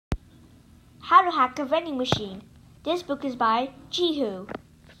How to Hack a Vending Machine. This book is by Jihu.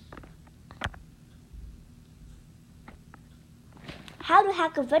 How to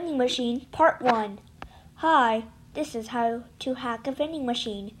Hack a Vending Machine, Part 1. Hi, this is how to hack a vending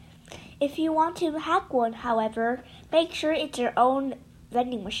machine. If you want to hack one, however, make sure it's your own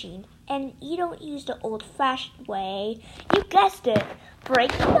vending machine and you don't use the old-fashioned way. You guessed it,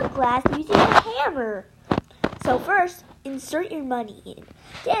 breaking the glass using a hammer. So first, insert your money in.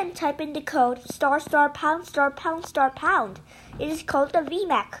 Then type in the code **pound**pound**. It is called the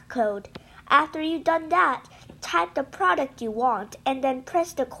VMAC code. After you've done that, type the product you want and then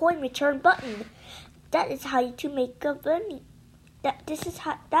press the coin return button. That is how to make a vending. That is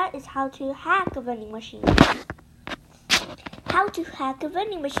how to hack a vending machine. How to hack a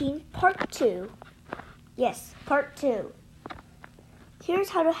vending machine, Part 2. Yes, Part 2. Here's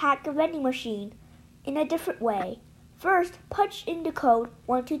how to hack a vending machine in a different way. First, punch in the code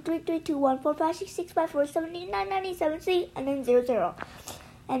 12332145664789997C and then 00.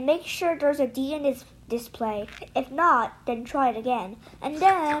 And make sure there's a D in its display. If not, then try it again. And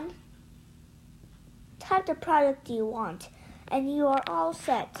then type the product you want, and you are all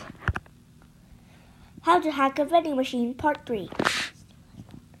set. How to hack a vending machine, Part 3.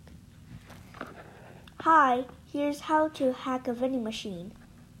 Hi, here's how to hack a vending machine.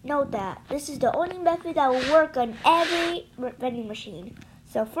 Note that this is the only method that will work on every vending machine.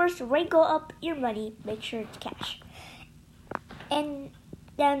 So first, wrinkle up your money, make sure it's cash. And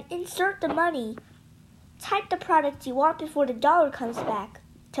then insert the money. Type the product you want before the dollar comes back.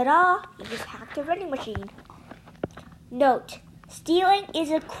 Ta-da! You just hacked a vending machine. Note, stealing is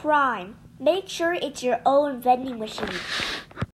a crime. Make sure it's your own vending machine.